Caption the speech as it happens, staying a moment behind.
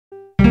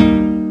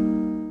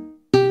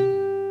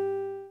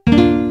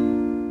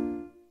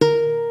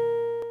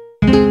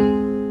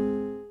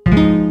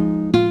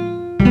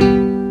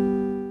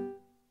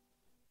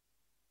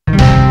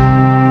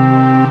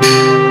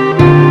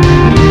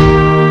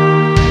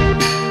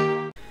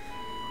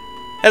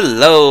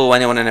Hello,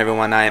 anyone and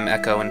everyone, I am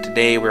Echo, and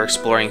today we're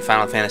exploring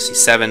Final Fantasy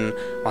VII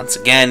once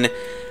again.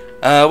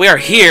 We are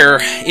here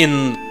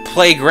in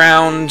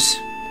Playground,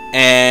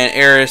 and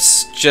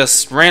Eris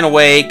just ran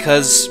away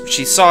because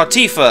she saw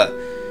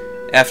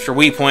Tifa after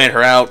we pointed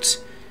her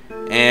out,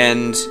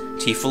 and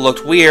Tifa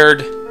looked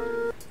weird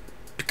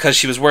because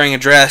she was wearing a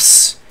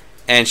dress,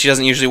 and she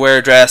doesn't usually wear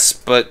a dress,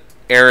 but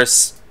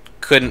Eris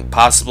couldn't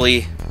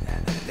possibly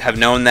have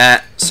known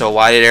that, so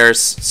why did Eris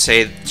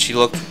say she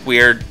looked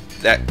weird?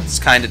 That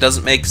kind of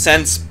doesn't make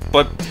sense,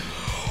 but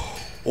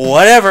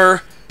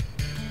whatever.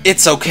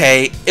 It's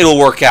okay. It'll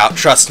work out,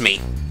 trust me.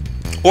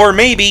 Or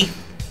maybe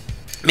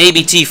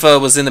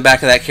Tifa was in the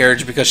back of that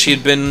carriage because she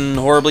had been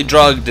horribly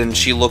drugged and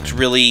she looked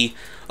really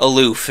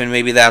aloof, and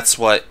maybe that's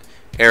what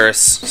Eris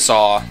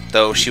saw,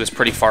 though she was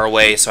pretty far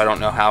away, so I don't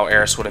know how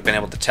Eris would have been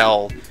able to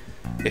tell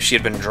if she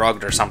had been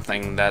drugged or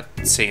something. That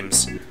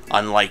seems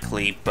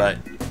unlikely, but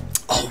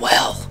oh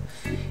well.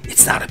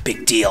 It's not a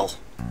big deal.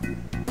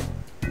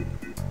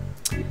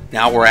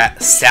 Now we're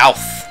at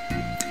South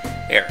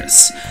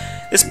Eris.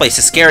 This place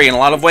is scary in a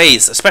lot of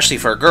ways, especially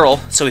for a girl,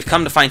 so we've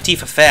come to find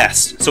Tifa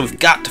fast. So we've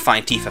got to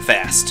find Tifa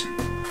fast.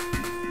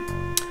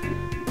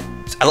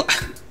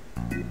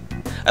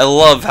 I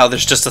love how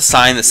there's just a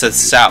sign that says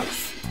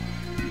South.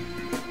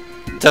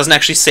 It doesn't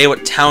actually say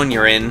what town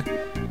you're in.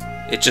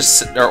 It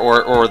just,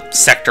 or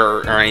sector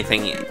or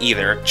anything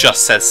either. It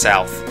just says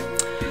South.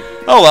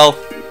 Oh well.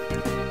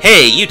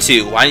 Hey, you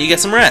two, why don't you get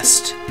some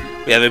rest?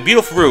 We have a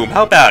beautiful room,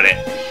 how about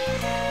it?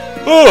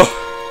 Oh,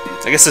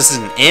 I guess this is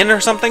an inn or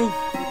something?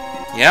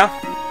 Yeah,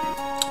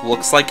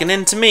 looks like an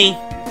inn to me.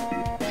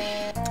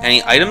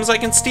 Any items I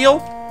can steal?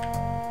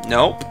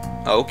 Nope.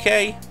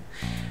 Okay.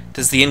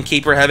 Does the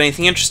innkeeper have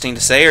anything interesting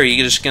to say, or are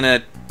you just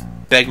gonna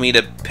beg me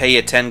to pay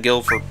a 10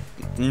 gil for...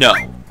 No.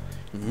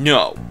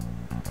 No.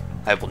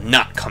 I will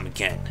not come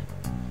again.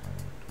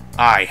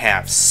 I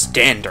have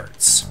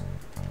standards.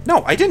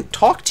 No, I didn't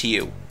talk to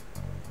you.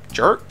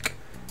 Jerk.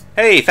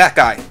 Hey, fat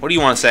guy, what do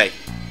you want to say?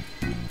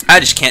 I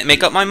just can't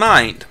make up my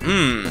mind.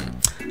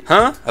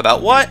 Huh?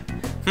 About what?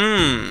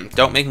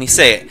 Don't make me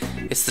say it.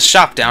 It's the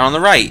shop down on the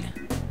right.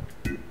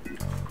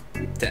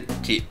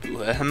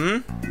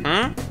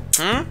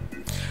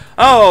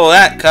 Oh,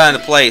 that kind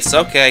of place.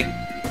 Okay.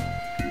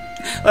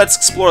 Let's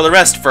explore the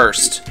rest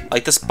first.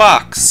 Like this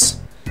box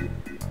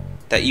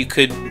that you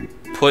could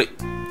put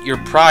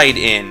your pride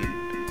in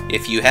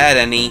if you had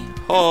any.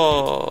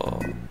 Oh.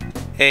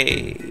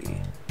 Hey.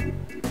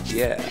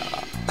 Yeah.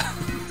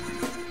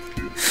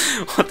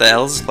 What the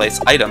hell is this place?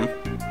 Item.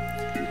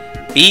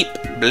 Beep.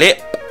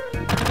 Blip.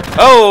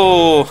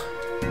 Oh!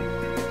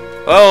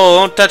 Oh,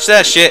 don't touch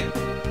that shit.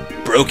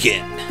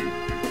 Broken.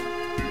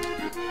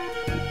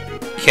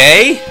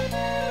 Okay.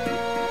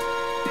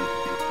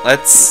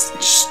 Let's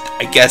just,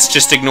 I guess,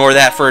 just ignore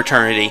that for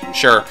eternity.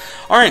 Sure.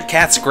 Aren't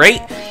cats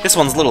great? This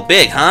one's a little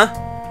big, huh?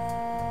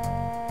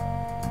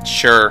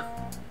 Sure.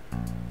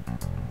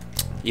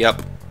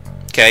 Yep.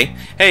 Okay.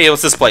 Hey,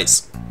 what's this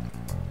place?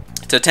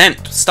 It's a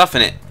tent. Stuff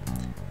in it.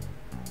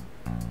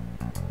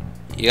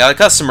 You got a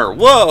customer.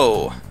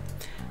 Whoa!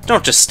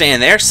 Don't just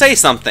stand there. Say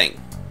something.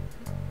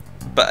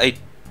 But I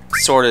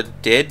sort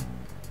of did.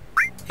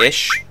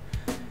 Ish.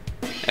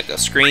 Echo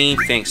screen.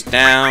 Phoenix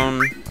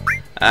down.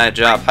 Eye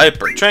drop.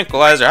 Hyper.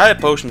 Tranquilizer. High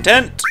potion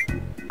tent.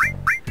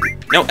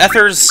 No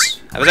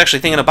ethers. I was actually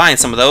thinking of buying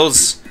some of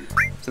those,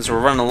 since we're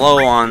running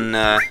low on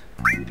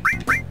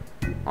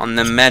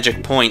the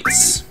magic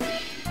points.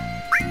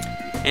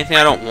 Anything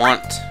I don't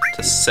want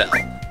to sell?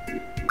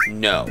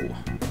 No.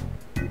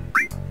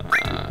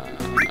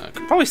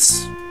 Probably.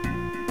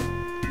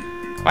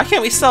 Why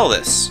can't we sell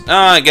this?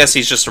 I guess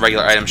he's just a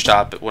regular item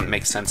shop. It wouldn't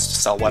make sense to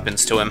sell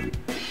weapons to him.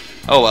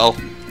 Oh well.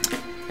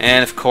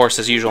 And of course,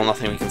 as usual,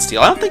 nothing we can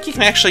steal. I don't think you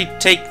can actually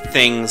take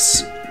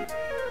things.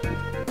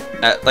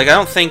 Like, I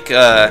don't think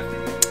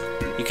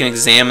you can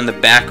examine the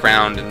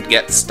background and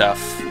get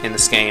stuff in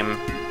this game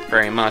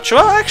very much.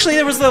 Well, actually,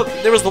 there was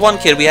the one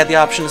kid. We had the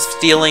option of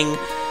stealing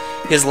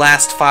his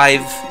last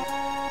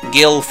 5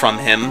 gil from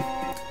him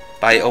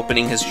by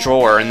opening his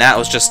drawer, and that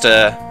was just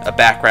a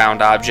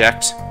background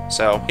object.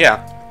 So,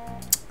 yeah.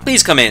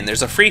 Please come in.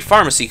 There's a free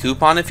pharmacy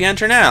coupon if you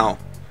enter now.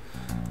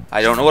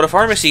 I don't know what a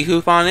pharmacy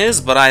coupon is,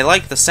 but I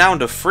like the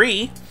sound of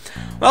free.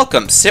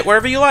 Welcome. Sit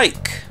wherever you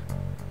like.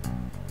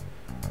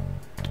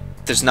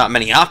 There's not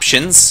many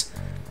options.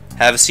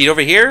 Have a seat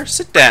over here?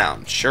 Sit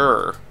down.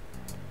 Sure.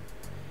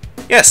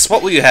 Yes,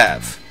 what will you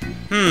have?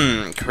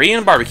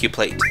 Korean barbecue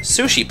plate.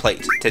 Sushi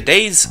plate.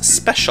 Today's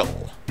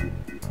special.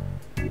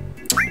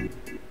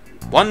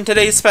 One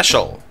today's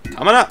special.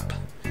 Coming up.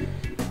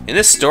 In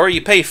this store, you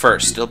pay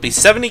first. It'll be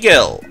 70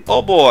 gil.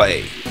 Oh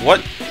boy.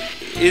 What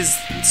is...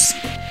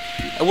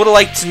 I would have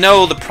liked to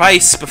know the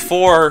price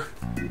before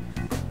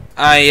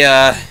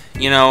I,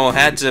 you know,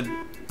 had to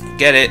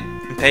get it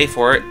and pay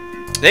for it.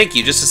 Thank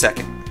you. Just a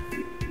second.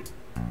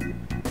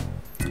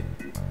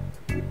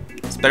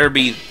 This better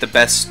be the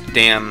best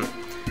damn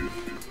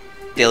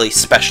daily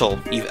special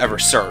you've ever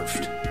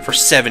served. For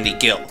 70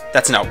 gil.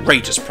 That's an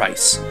outrageous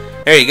price.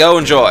 There you go.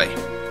 Enjoy.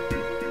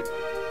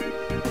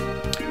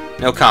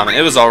 No comment.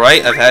 It was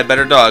alright. I've had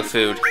better dog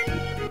food.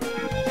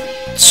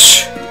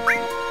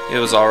 It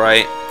was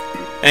alright.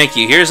 Thank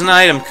you. Here's an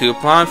item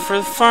coupon for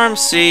the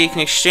pharmacy. You can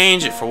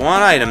exchange it for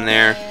one item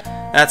there.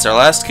 That's our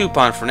last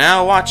coupon for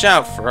now. Watch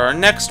out for our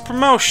next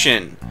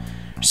promotion.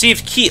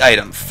 Received key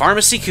item.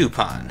 Pharmacy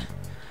coupon.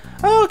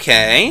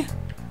 Okay.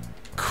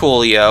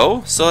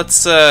 Coolio. So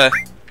let's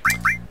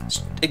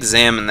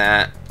examine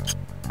that.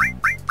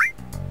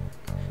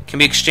 Can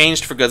be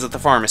exchanged for goods at the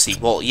pharmacy.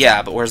 Well,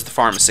 yeah, but where's the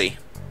pharmacy?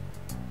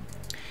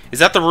 Is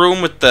that the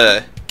room with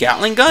the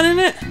Gatling gun in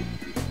it?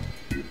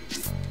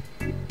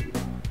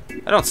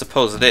 I don't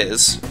suppose it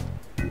is.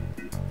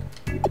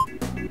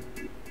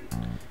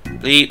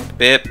 Bleep,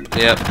 bip,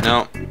 yep,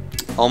 no.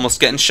 Almost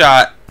getting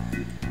shot.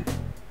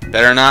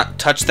 Better not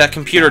touch that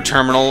computer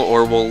terminal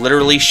or we'll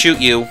literally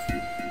shoot you.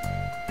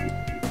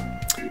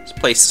 This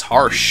place is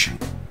harsh.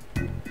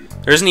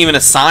 There isn't even a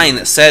sign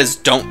that says,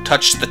 don't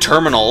touch the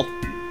terminal.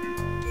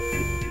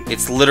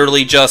 It's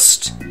literally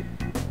just,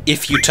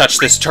 if you touch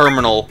this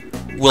terminal,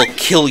 we'll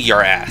kill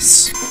your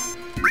ass.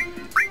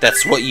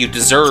 That's what you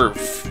deserve,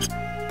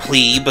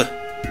 plebe.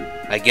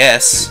 I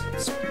guess.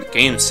 That's what the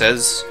game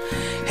says.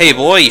 Hey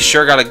boy, you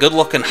sure got a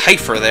good-looking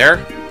heifer there.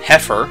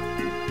 Heifer.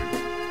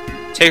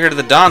 Take her to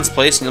the Don's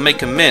place and you'll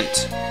make a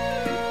mint.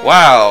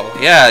 Wow,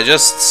 yeah,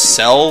 just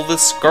sell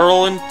this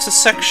girl into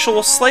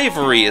sexual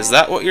slavery. Is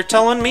that what you're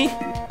telling me?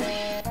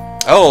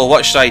 Oh,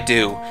 what should I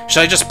do?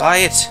 Should I just buy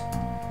it?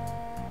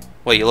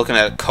 What, you looking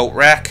at a coat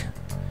rack?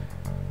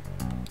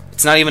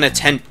 It's not even a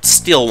tent.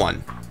 Steal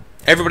one.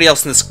 Everybody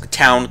else in this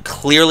town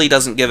clearly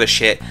doesn't give a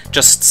shit.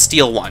 Just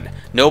steal one.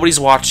 Nobody's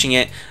watching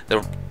it.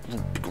 The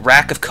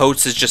rack of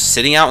coats is just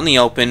sitting out in the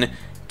open.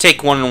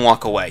 Take one and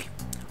walk away.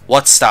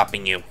 What's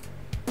stopping you?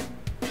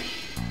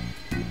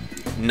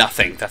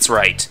 Nothing. That's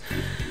right.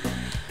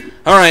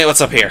 Alright,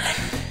 what's up here?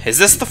 Is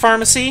this the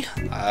pharmacy?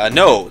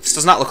 No, this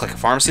does not look like a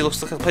pharmacy. It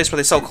looks like a place where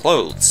they sell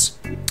clothes.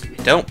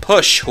 Don't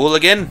push,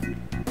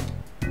 hooligan.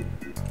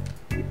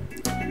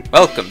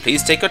 Welcome,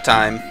 please take your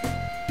time.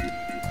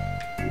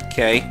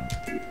 Okay.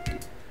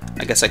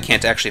 I guess I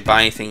can't actually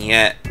buy anything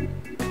yet,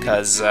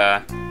 because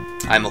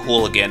I'm a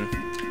hooligan.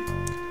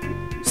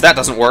 So that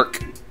doesn't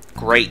work.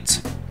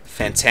 Great.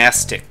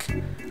 Fantastic.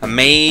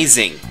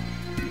 Amazing.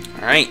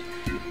 Alright.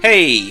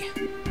 Hey!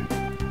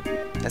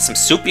 That's some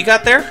soup you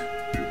got there?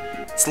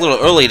 It's a little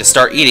early to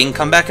start eating.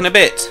 Come back in a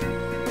bit.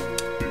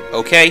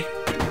 Okay.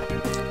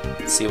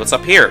 Let's see what's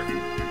up here.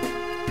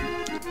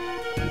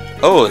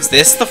 Oh, is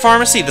this the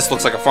pharmacy? This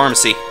looks like a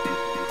pharmacy.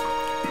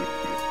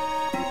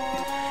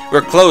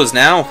 We're closed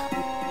now.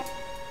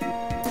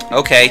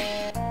 Okay.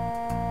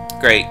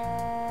 Great.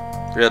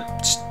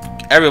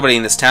 Everybody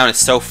in this town is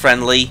so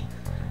friendly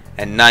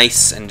and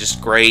nice and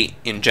just great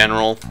in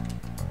general.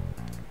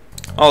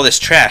 All this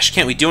trash.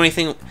 Can't we do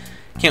anything?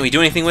 Can't we do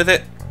anything with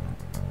it?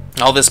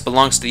 All this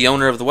belongs to the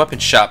owner of the weapon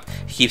shop.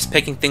 He keeps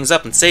picking things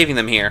up and saving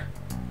them here.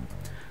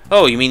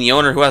 Oh, you mean the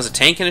owner who has a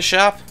tank in his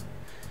shop?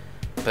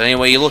 But any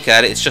way you look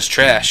at it, it's just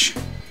trash.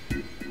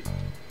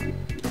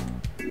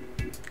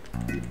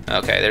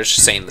 Okay, they're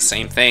just saying the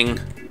same thing.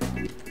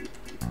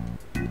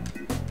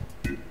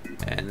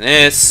 And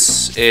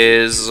this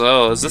is...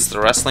 Oh, is this the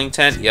wrestling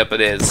tent? Yep,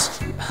 it is.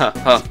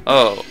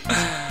 Oh.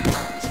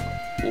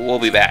 We'll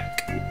be back.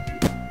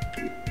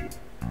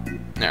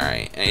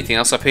 Alright, anything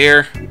else up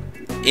here?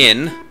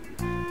 In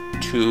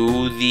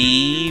to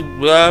the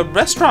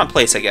restaurant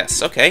place, I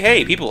guess. Okay,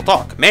 hey, people will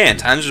talk. Man,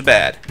 times are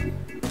bad.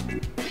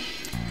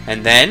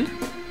 And then?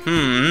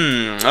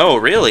 Oh,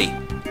 really?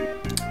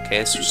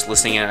 Okay, so just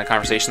listening in on a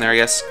conversation there, I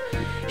guess.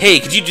 Hey,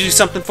 could you do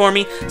something for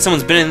me?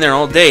 Someone's been in there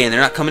all day and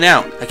they're not coming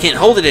out. I can't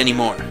hold it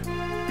anymore.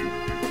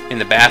 In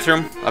the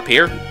bathroom? Up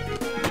here?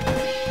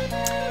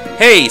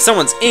 Hey,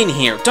 someone's in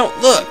here. Don't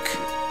look.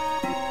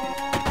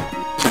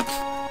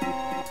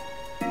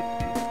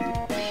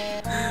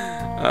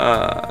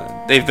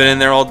 They've been in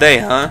there all day,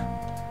 huh?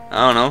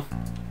 I don't know.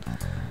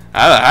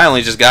 I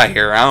only just got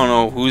here. I don't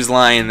know who's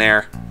lying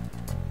there.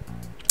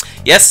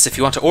 Yes, if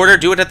you want to order,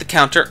 do it at the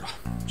counter.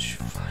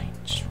 Fine.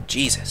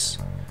 Jesus.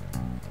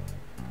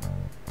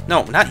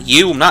 No, not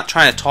you. I'm not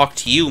trying to talk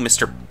to you,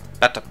 Mr.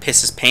 About to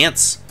piss his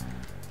pants.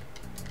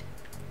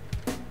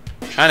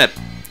 Trying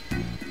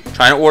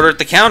to order at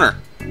the counter.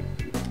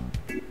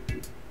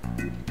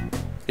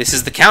 This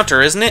is the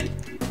counter, isn't it?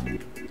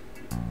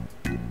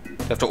 Do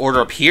I have to order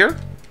up here?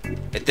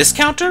 At this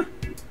counter?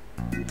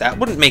 That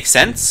wouldn't make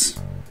sense.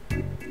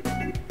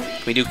 Can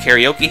we do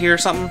karaoke here or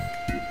something?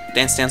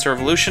 Dance Dance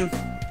Revolution?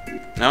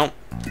 No.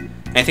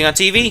 Anything on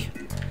TV?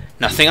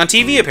 Nothing on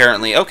TV,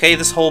 apparently. Okay,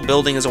 this whole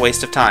building is a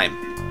waste of time.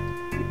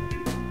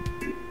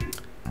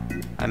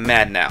 I'm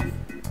mad now.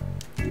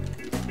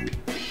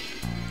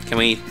 Can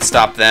we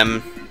stop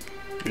them?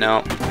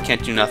 No,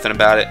 can't do nothing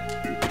about it.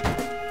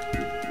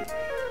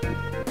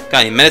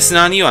 Got any medicine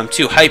on you? I'm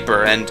too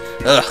hyper and...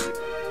 Ugh.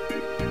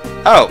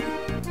 Oh.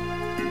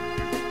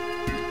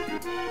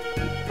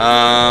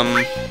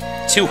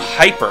 Too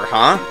hyper,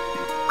 huh?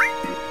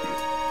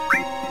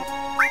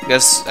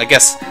 I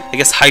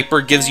guess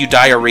hyper gives you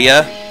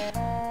diarrhea.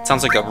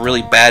 Sounds like a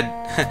really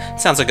bad...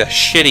 sounds like a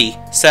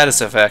shitty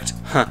status effect.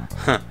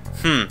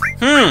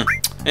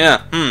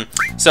 Yeah,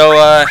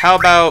 So, how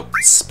about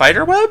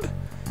spiderweb?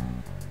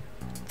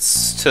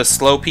 It's to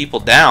slow people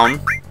down.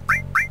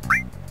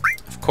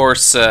 Of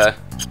course,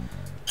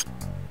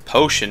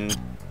 potion.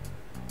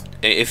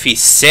 If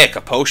he's sick,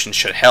 a potion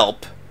should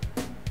help.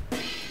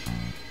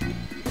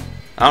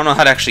 I don't know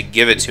how to actually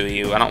give it to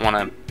you. I don't want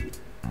to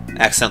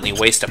accidentally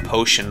waste a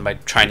potion by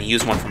trying to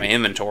use one from my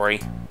inventory.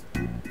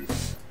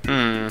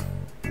 I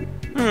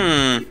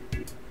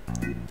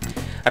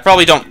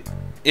probably don't...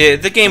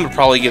 the game would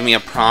probably give me a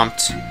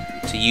prompt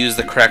to use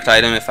the correct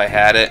item if I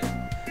had it.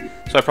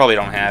 So I probably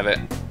don't have it.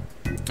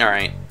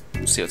 Alright,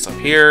 let's see what's up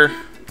here.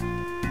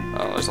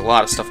 Oh, there's a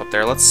lot of stuff up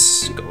there.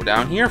 Let's go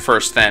down here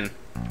first then.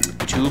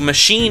 To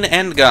machine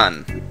and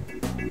gun.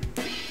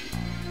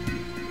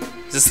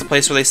 Is this the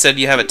place where they said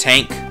you have a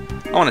tank?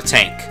 I want a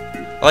tank.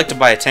 I'd like to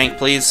buy a tank,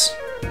 please.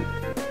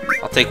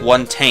 I'll take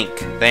one tank,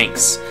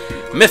 thanks.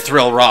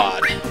 Mithril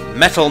rod,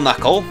 metal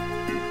knuckle,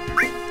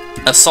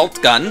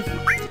 assault gun,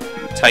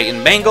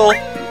 titan bangle,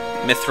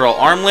 mithril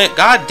armlet.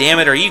 God damn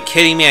it, are you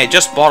kidding me? I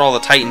just bought all the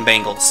titan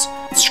bangles.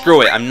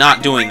 Screw it, I'm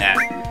not doing that.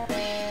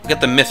 I'll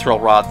get the mithril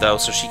rod though,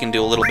 so she can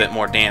do a little bit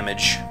more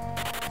damage.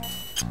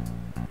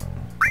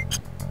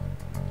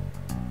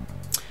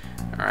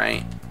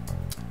 Alright.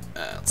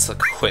 Let's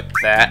equip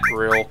that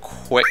real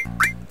quick.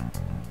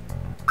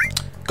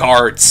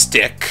 Guard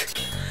stick.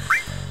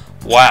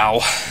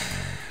 Wow.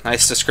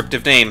 Nice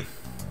descriptive name.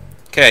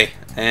 Okay,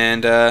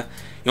 and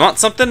you want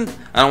something?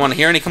 I don't want to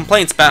hear any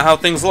complaints about how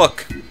things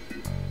look.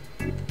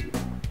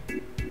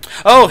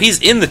 Oh,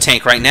 he's in the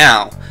tank right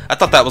now. I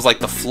thought that was like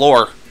the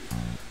floor.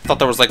 I thought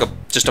there was like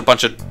just a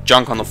bunch of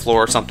junk on the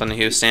floor or something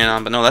he was standing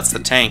on, but no, that's the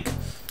tank.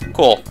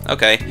 Cool.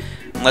 Okay,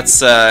 let's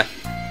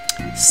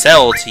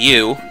sell to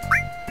you.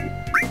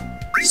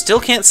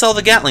 Still can't sell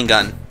the Gatling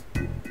gun.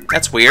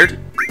 That's weird.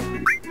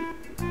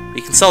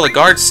 We can sell the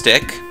guard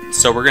stick,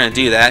 so we're gonna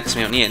do that because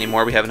we don't need it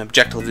anymore. We have an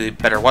objectively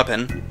better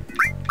weapon.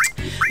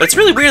 But it's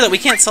really weird that we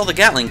can't sell the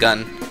Gatling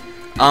gun.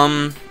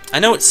 I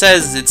know it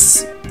says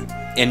it's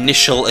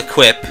initial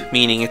equip,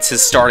 meaning it's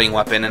his starting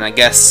weapon, and I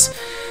guess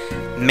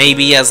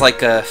maybe as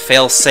like a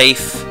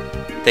fail-safe,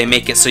 they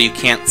make it so you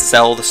can't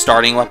sell the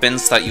starting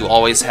weapons, so that you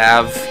always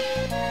have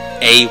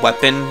a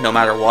weapon no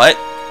matter what.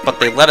 But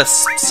they let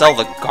us sell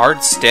the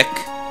guard stick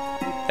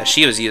that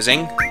she was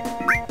using.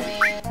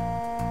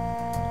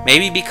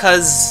 Maybe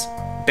because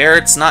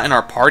Barrett's not in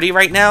our party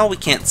right now, we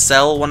can't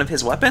sell one of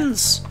his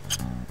weapons?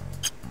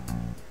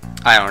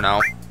 I don't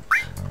know.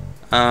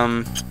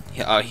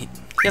 He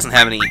doesn't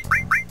have any...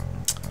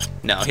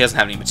 No, he doesn't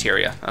have any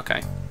materia.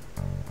 Okay.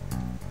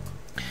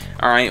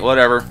 Alright,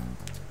 whatever.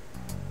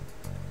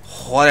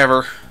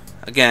 Whatever.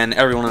 Again,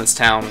 everyone in this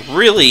town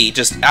really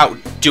just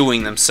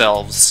outdoing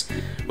themselves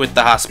with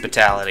the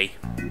hospitality.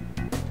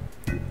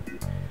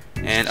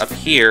 And up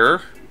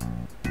here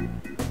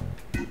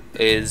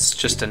is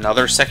just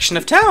another section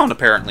of town,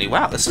 apparently.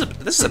 Wow, this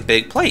is a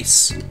big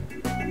place.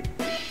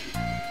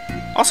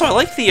 Also, I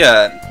like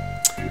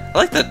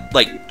the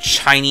like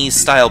Chinese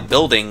style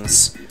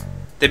buildings.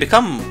 They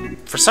become,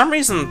 for some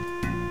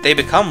reason, they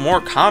become more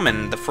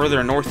common the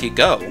further north you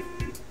go.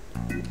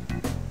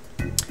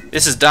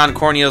 This is Don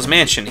Corneo's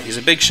mansion. He's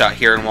a big shot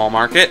here in Wall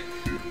Market.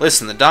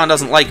 Listen, the Don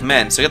doesn't like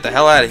men, so get the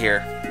hell out of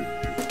here.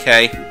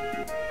 Okay.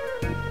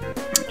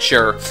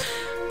 Sure.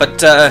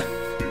 But,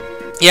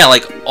 yeah,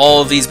 like,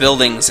 all of these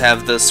buildings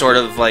have the sort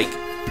of, like,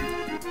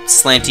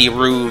 slanty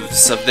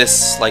roofs of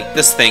this, like,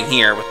 this thing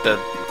here with the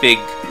big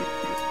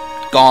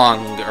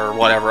gong or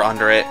whatever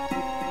under it.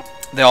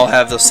 They all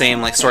have those same,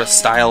 like, sort of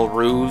style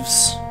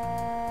roofs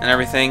and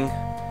everything.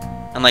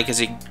 And, like, as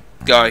you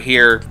go out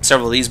here,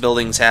 several of these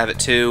buildings have it,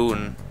 too,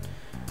 and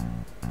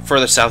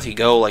further south you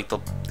go, like, the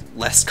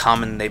less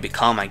common they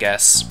become, I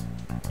guess.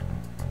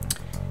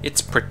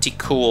 It's pretty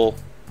cool.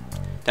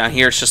 Down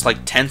here, it's just,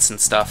 like, tents and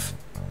stuff.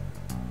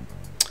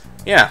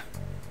 Yeah,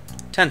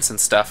 tents and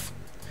stuff.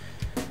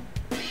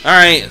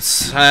 Alright,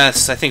 I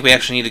think we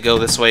actually need to go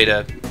this way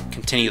to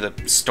continue the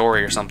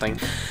story or something.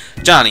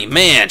 Johnny,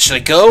 man, should I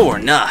go or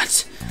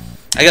not?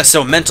 I get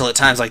so mental at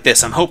times like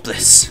this, I'm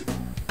hopeless.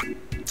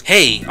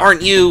 Hey,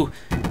 aren't you...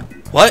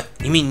 What?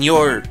 You mean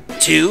you're...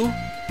 too?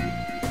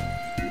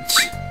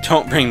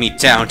 Don't bring me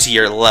down to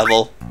your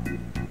level.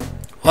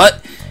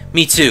 What?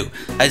 Me too.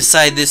 I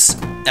decided this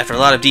after a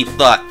lot of deep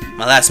thought.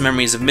 My last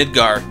memories of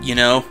Midgar, you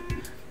know?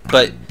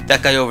 But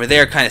that guy over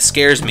there kind of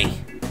scares me.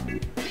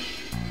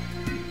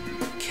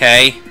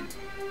 Okay.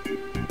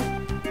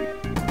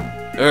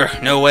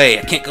 No way,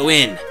 I can't go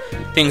in.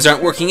 Things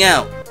aren't working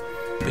out.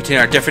 Between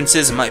our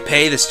differences and my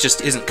pay, this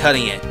just isn't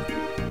cutting it.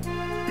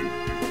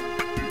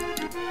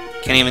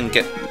 Can't even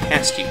get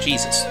past you,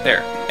 Jesus.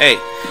 There. Hey,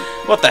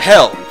 what the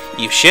hell?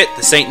 You shit,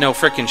 this ain't no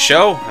frickin'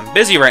 show. I'm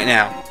busy right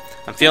now.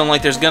 I'm feeling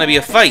like there's gonna be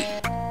a fight.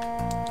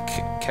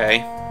 Okay.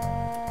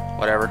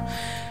 Whatever.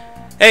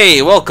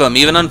 Hey, welcome.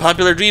 Even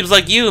unpopular dweebs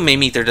like you may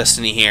meet their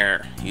destiny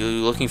here. You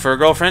looking for a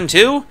girlfriend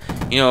too?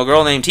 You know a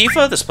girl named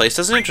Tifa? This place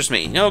doesn't interest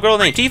me. You know a girl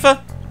named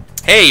Tifa?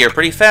 Hey, you're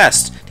pretty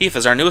fast.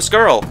 Tifa's our newest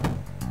girl.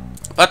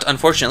 But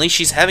unfortunately,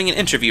 she's having an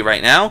interview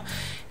right now.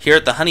 Here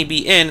at the Honeybee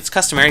Inn, it's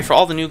customary for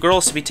all the new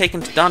girls to be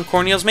taken to Don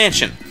Corneo's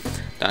mansion.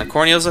 Don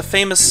Corneo's a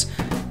famous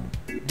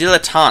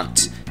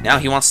dilettante. Now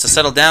he wants to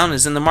settle down and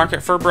is in the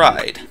market for a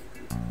bride.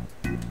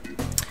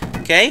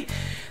 Okay.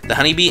 The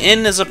Honeybee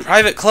Inn is a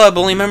private club.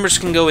 Only members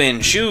can go in.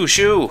 Shoo,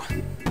 shoo.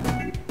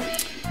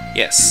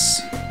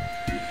 Yes.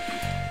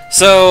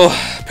 So,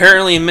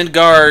 apparently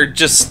Midgar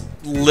just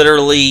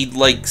literally,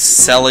 like,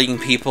 selling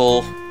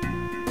people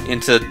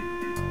into,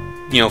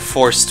 you know,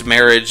 forced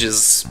marriage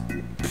is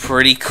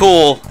pretty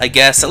cool, I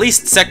guess. At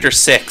least Sector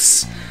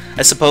 6.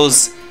 I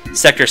suppose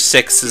Sector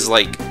 6 is,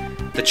 like,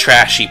 the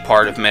trashy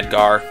part of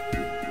Midgar.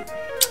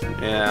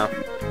 Yeah.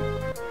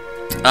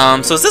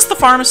 So is this the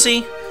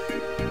pharmacy?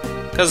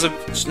 Because of...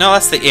 No,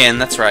 that's the inn.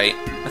 That's right.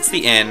 That's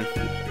the inn.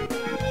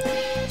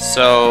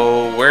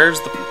 So, where's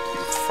the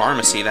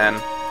pharmacy, then?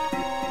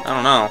 I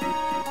don't know.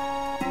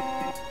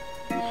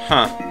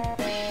 Huh.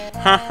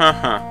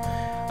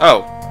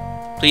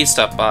 Oh. Please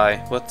stop by.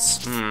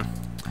 What's...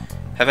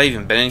 Have I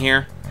even been in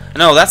here?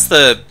 No, that's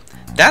the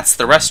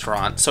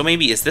restaurant. So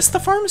maybe, is this the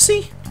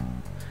pharmacy?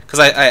 Because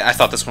I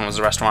thought this one was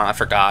a restaurant. I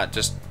forgot.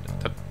 Just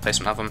the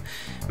placement of them.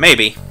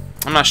 Maybe.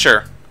 I'm not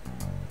sure.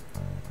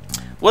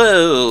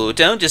 Whoa,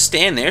 don't just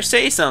stand there,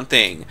 say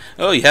something.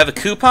 Oh, you have a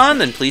coupon?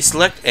 Then please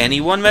select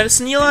any one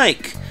medicine you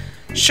like.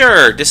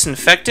 Sure,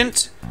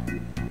 disinfectant,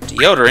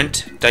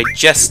 deodorant,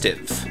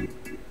 digestive.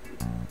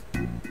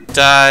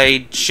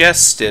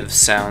 Digestive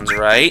sounds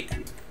right.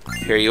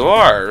 Here you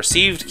are,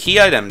 received key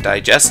item,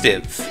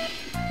 digestive.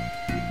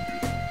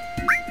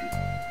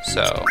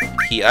 So,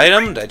 key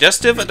item,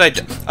 digestive,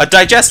 a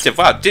digestive,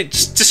 wow,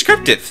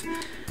 descriptive.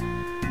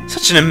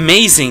 Such an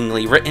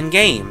amazingly written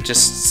game,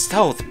 just,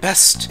 oh, the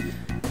best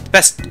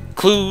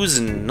clues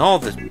and all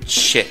the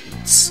shit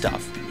and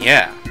stuff.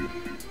 Yeah.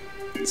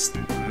 It's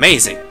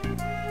amazing.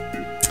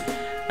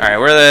 Alright,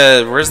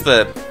 where's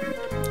the...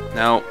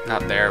 No,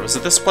 not there. Was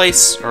it this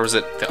place? Or was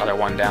it the other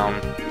one down?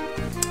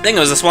 I think it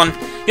was this one.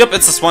 Yep,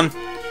 it's this one.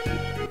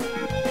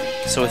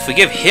 So if we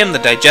give him the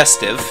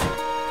digestive...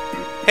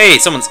 Hey,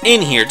 someone's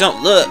in here,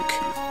 don't look!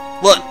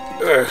 What?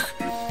 Ugh.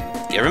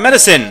 Give her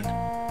medicine!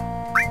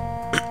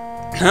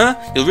 Huh?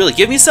 You'll really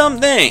give me some?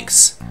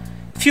 Thanks!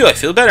 Phew, I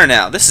feel better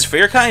now. This is for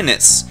your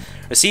kindness.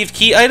 Received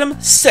key item,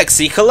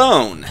 sexy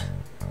cologne.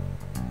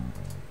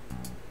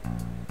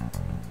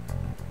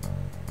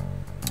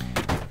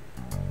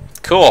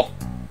 Cool.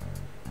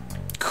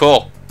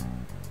 Cool.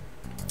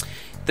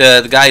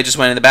 The guy who just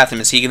went in the bathroom,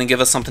 is he gonna give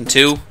us something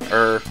too?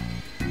 Or,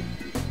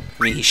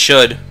 I mean, he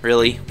should,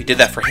 really. We did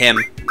that for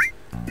him.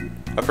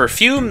 A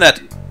perfume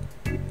that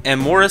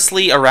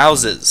amorously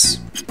arouses.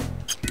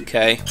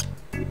 Okay.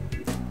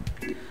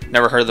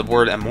 Never heard the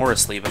word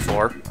amorously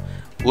before.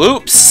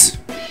 Whoops!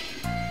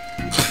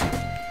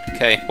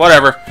 Okay,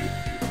 whatever.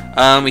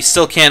 We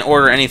still can't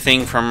order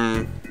anything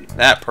from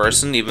that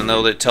person, even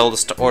though they told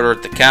us to order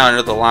at the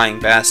counter, the lying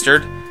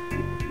bastard.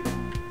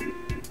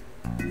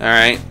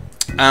 Alright.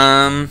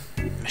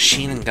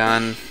 Machine and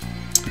gun.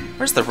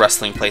 Where's the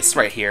wrestling place?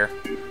 Right here.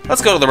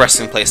 Let's go to the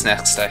wrestling place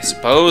next, I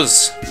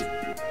suppose.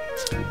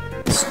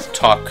 Let's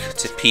talk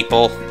to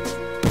people.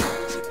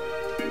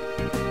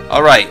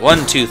 Alright,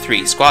 1, 2,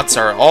 3. Squats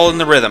are all in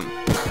the rhythm.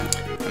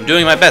 I'm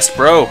doing my best,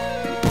 bro.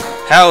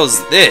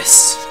 How's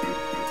this?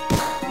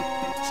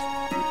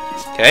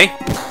 Okay.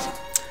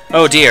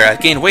 Oh dear,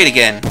 I've gained weight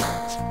again.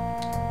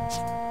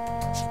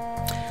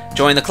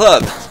 Join the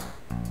club.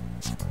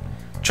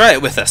 Try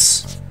it with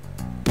us.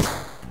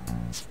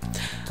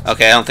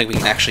 Okay, I don't think we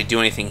can actually do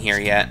anything here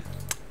yet.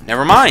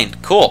 Never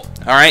mind. Cool.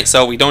 Alright,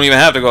 so we don't even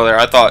have to go there.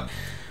 I thought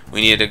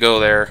we needed to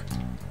go there.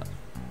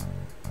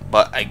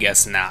 But I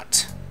guess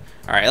not.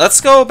 Alright,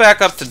 let's go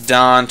back up to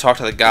Don, talk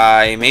to the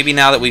guy. Maybe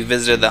now that we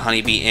visited the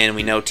Honeybee Inn,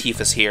 we know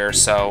Tifa's here,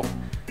 so...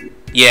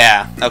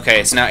 Yeah,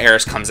 okay, so now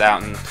Eris comes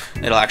out and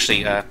it'll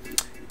actually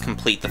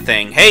complete the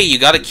thing. Hey, you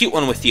got a cute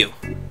one with you.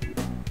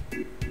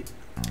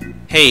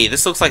 Hey,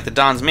 this looks like the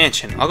Don's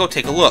mansion. I'll go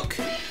take a look.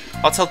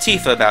 I'll tell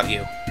Tifa about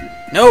you.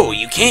 No,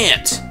 you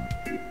can't!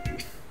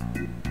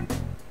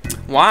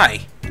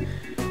 Why?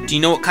 Do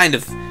you know what kind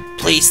of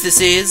place this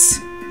is?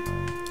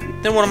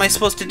 Then what am I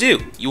supposed to do?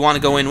 You want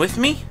to go in with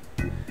me?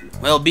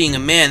 Well, being a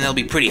man, that'll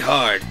be pretty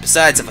hard.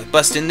 Besides, if I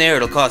bust in there,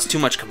 it'll cause too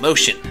much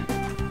commotion.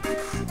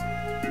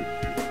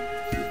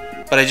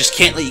 But I just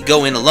can't let you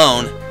go in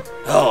alone.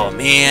 Oh,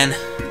 man.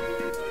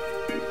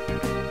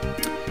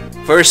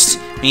 First,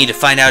 we need to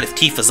find out if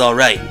Tifa's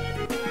alright.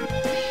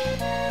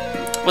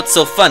 What's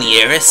so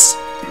funny, Eris?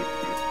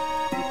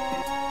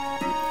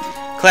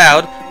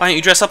 Cloud, why don't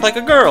you dress up like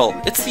a girl?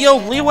 It's the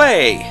only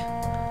way!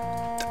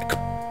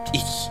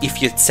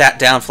 If you sat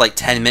down for like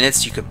 10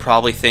 minutes, you could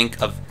probably think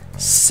of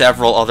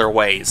several other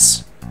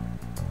ways.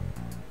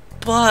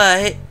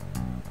 But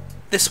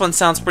this one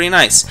sounds pretty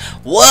nice.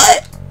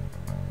 What?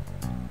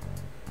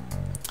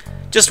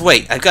 Just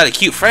wait, I've got a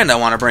cute friend I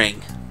want to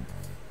bring.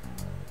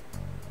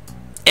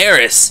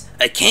 Eris,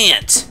 I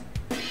can't.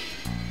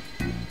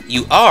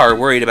 You are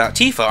worried about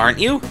Tifa, aren't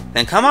you?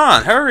 Then come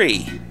on,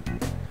 hurry.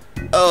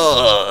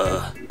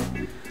 Ugh.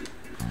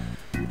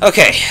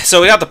 Okay,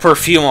 so we got the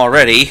perfume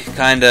already,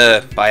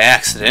 kinda by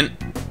accident.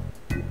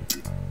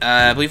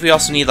 I believe we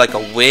also need like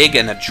a wig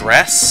and a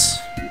dress.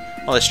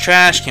 All this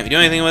trash, can't we do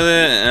anything with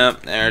it?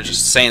 Nope, they're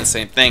just saying the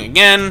same thing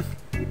again.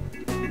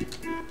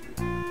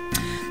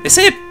 They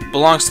say it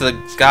belongs to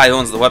the guy who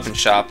owns the weapon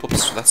shop.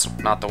 Whoops, that's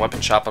not the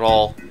weapon shop at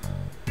all.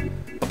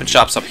 Weapon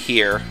shop's up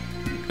here.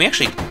 Can we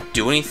actually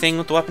do anything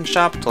with the weapon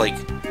shop to like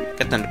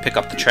get them to pick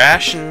up the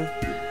trash? And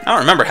I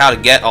don't remember how to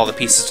get all the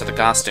pieces to the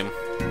costume.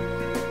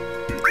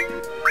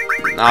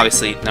 And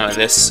obviously, none of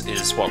this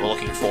is what we're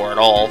looking for at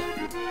all.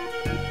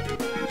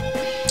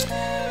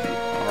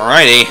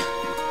 Alrighty.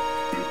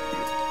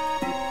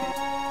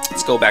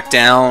 Let's go back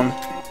down.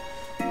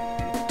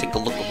 Take a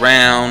look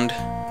around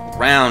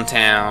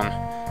town.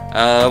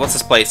 What's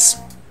this place?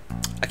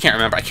 I can't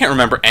remember. I can't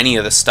remember any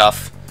of this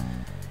stuff.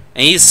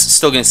 And he's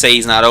still gonna say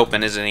he's not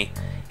open, isn't he?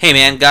 Hey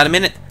man, got a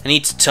minute? I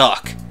need to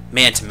talk.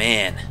 Man to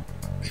man.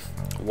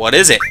 What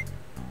is it?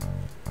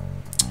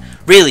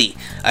 Really,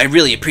 I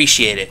really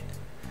appreciate it.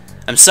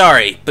 I'm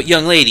sorry, but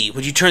young lady,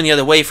 would you turn the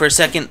other way for a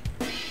second?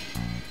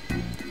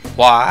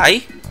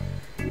 Why?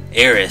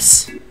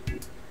 Eris.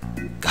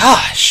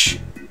 Gosh.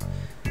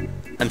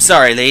 I'm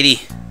sorry,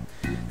 lady.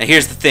 Now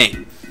here's the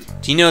thing.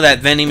 Do you know that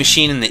vending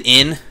machine in the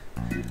inn?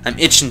 I'm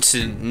itching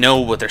to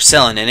know what they're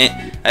selling in it.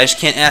 I just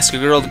can't ask a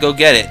girl to go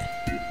get it.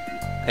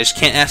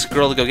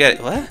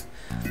 What?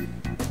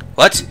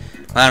 What?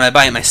 Why don't I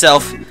buy it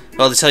myself?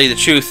 Well, to tell you the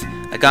truth,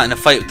 I got in a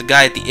fight with the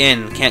guy at the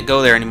inn. Can't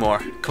go there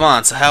anymore. Come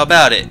on, so how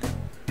about it?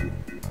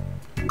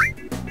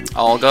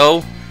 I'll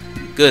go?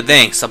 Good,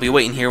 thanks. I'll be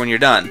waiting here when you're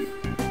done.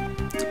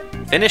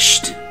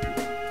 Finished?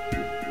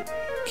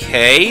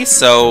 Okay,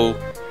 so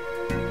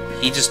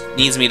he just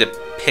needs me to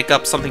pick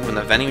up something from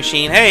the vending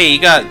machine. Hey,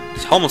 you got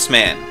homeless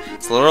man.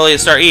 It's a little early to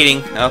start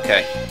eating.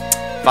 Okay.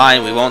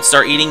 Fine, we won't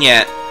start eating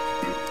yet.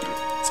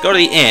 Let's go to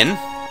the inn.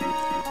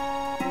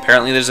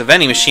 Apparently there's a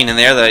vending machine in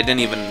there that I didn't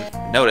even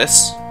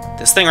notice.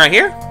 This thing right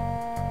here?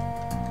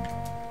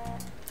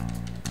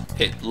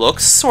 It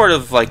looks sort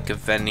of like a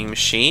vending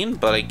machine,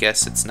 but I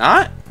guess it's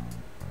not.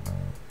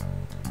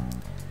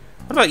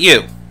 What about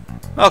you?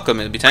 Welcome,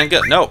 Lieutenant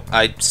Gill. No,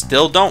 I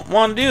still don't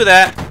want to do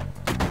that.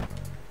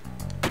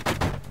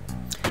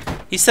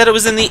 He said it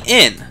was in the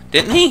inn,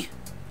 didn't he?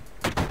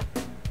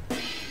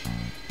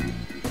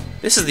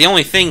 This is the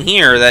only thing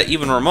here that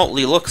even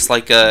remotely looks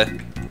like a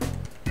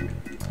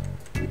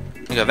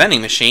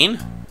vending machine.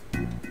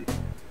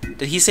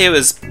 Did he say it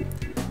was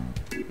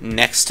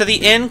next to the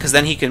inn? Because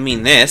then he could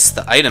mean this,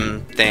 the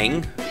item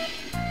thing.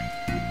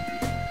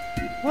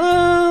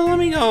 Well, let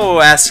me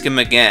go ask him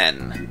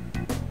again.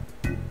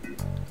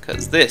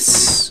 Because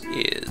this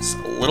is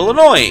a little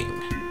annoying.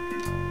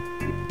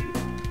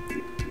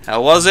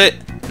 How was it?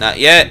 Not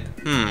yet?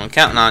 I'm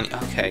counting on you.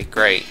 Okay,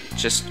 great.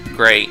 Just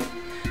great.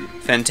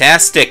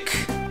 Fantastic.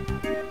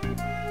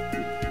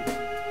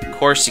 Of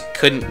course, you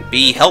couldn't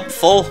be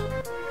helpful.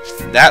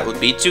 That would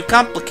be too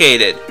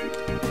complicated.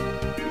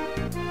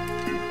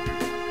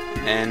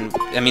 And,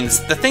 I mean,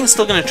 the thing's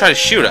still gonna try to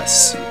shoot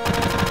us.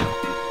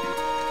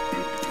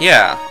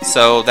 Yeah,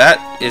 so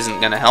that isn't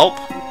gonna help.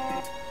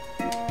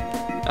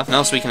 Nothing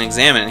else we can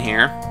examine in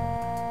here.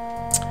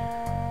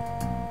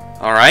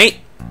 Alright.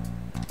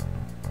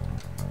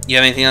 You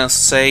have anything else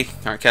to say?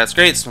 Alright, cat's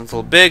great. This one's a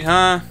little big,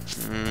 huh?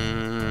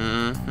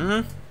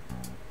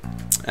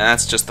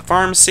 That's just the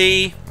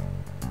pharmacy.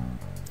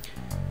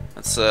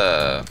 Let's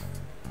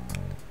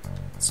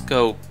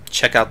go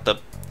check out the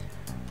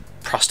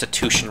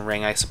prostitution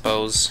ring, I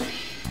suppose.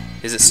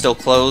 Is it still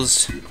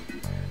closed?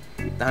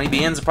 The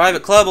Honeybee Inn's a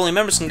private club. Only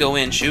members can go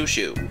in. Shoo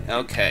shoo.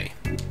 Okay.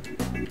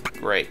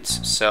 Great.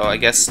 So I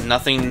guess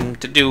nothing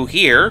to do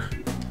here.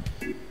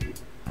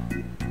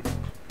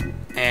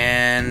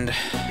 And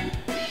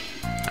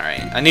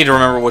alright, I need to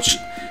remember which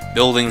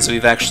buildings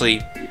we've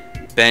actually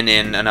been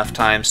in enough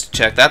times to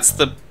check. That's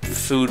the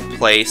food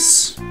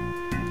place.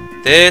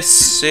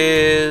 This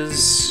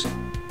is...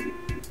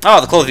 oh,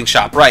 the clothing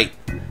shop, right.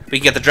 We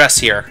can get the dress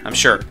here, I'm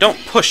sure.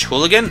 Don't push,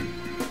 hooligan.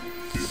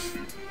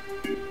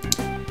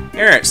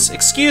 Eris,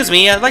 excuse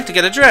me, I'd like to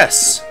get a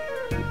dress.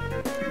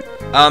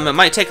 It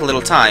might take a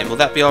little time. Will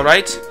that be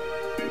alright?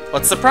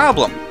 What's the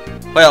problem?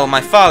 Well,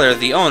 my father,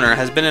 the owner,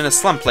 has been in a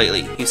slump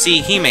lately. You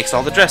see, he makes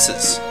all the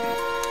dresses.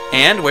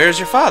 And where's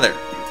your father?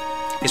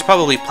 He's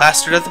probably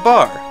plastered at the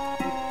bar.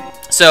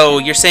 So,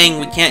 you're saying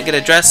we can't get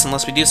a dress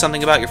unless we do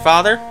something about your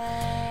father?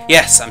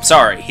 Yes, I'm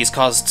sorry. He's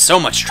caused so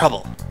much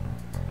trouble.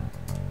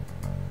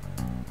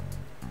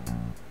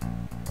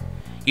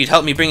 You'd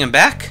help me bring him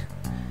back?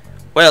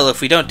 Well,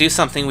 if we don't do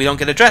something, we don't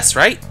get a dress,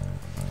 right?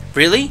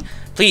 Really?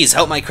 Please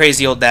help my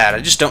crazy old dad. I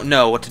just don't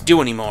know what to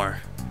do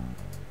anymore.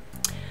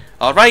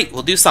 Alright,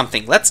 we'll do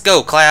something. Let's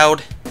go,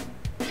 Cloud.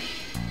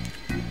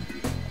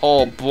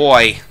 Oh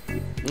boy.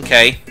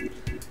 Okay.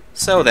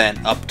 So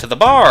then, up to the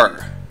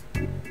bar.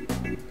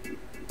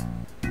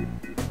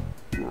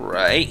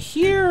 Right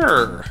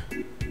here.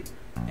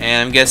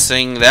 And I'm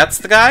guessing that's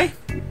the guy?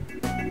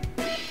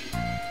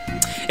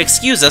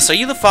 Excuse us, are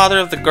you the father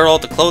of the girl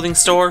at the clothing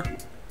store?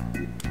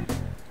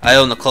 I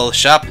own the clothes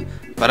shop,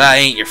 but I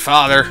ain't your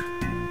father.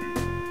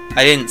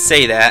 I didn't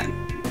say that.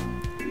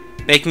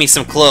 Make me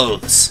some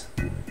clothes.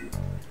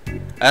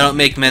 I don't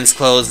make men's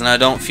clothes, and I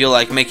don't feel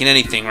like making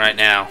anything right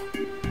now.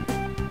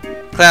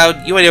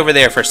 Cloud, you wait over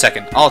there for a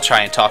second. I'll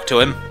try and talk to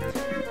him.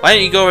 Why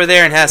don't you go over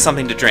there and have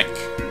something to drink?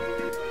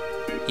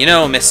 You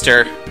know,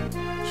 mister,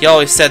 he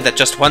always said that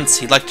just once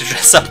he'd like to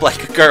dress up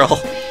like a girl.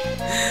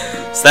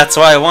 So that's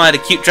why I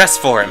wanted a cute dress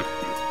for him.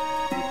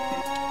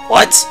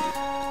 What?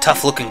 A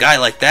tough-looking guy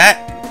like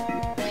that?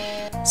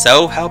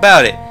 So, how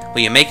about it?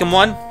 Will you make him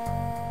one?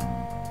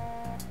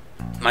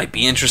 Might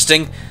be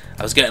interesting.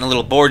 I was getting a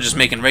little bored just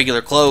making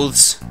regular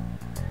clothes.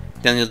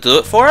 Then you'll do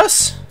it for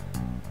us?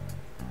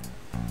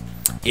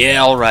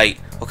 Yeah, alright.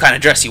 What kind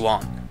of dress you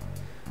want?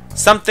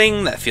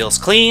 Something that feels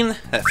clean,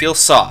 that feels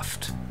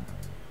soft.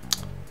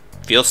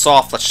 Feels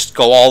soft, let's just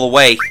go all the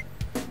way.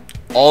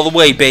 All the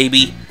way,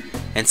 baby.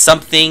 And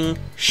something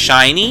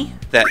shiny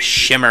that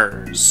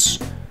shimmers.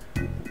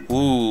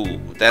 Ooh,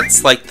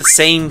 that's like the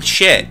same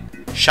shit.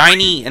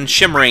 Shiny and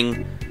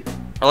shimmering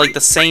are like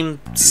the same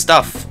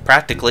stuff,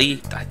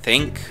 practically, I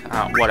think.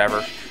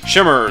 Whatever.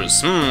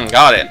 Shimmers,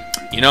 got it.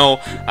 You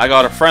know, I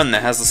got a friend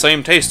that has the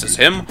same taste as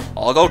him.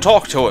 I'll go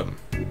talk to him.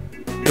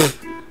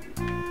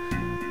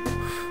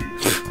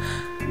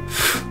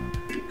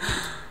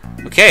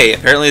 Okay,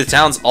 apparently the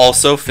town's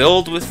also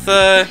filled with,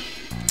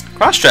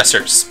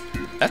 cross-dressers.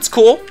 That's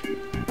cool.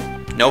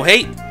 No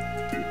hate.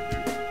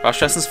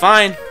 Cross-dressing's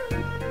fine.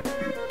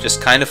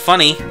 Just kind of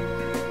funny.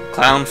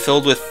 Clown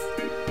filled with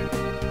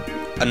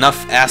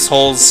enough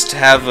assholes to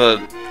have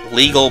a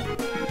legal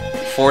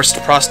forced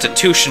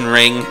prostitution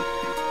ring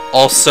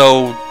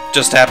also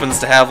just happens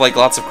to have like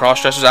lots of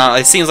cross-dressers. I don't know,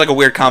 it seems like a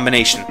weird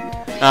combination.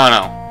 I don't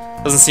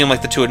know. Doesn't seem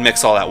like the two would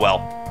mix all that well.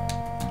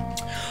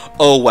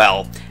 Oh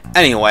well.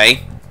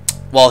 Anyway,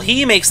 while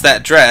he makes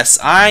that dress,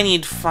 I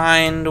need to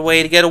find a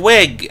way to get a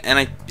wig,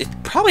 and it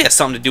probably has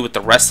something to do with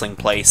the wrestling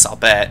place, I'll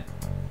bet.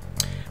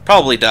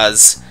 Probably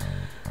does.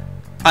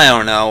 I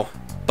don't know.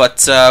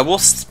 But we'll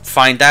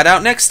find that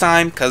out next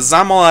time, because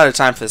I'm all out of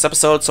time for this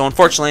episode, so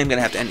unfortunately I'm going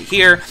to have to end it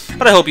here.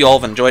 But I hope you all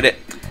have enjoyed it,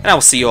 and I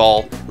will see you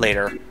all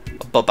later.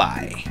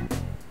 Bye-bye.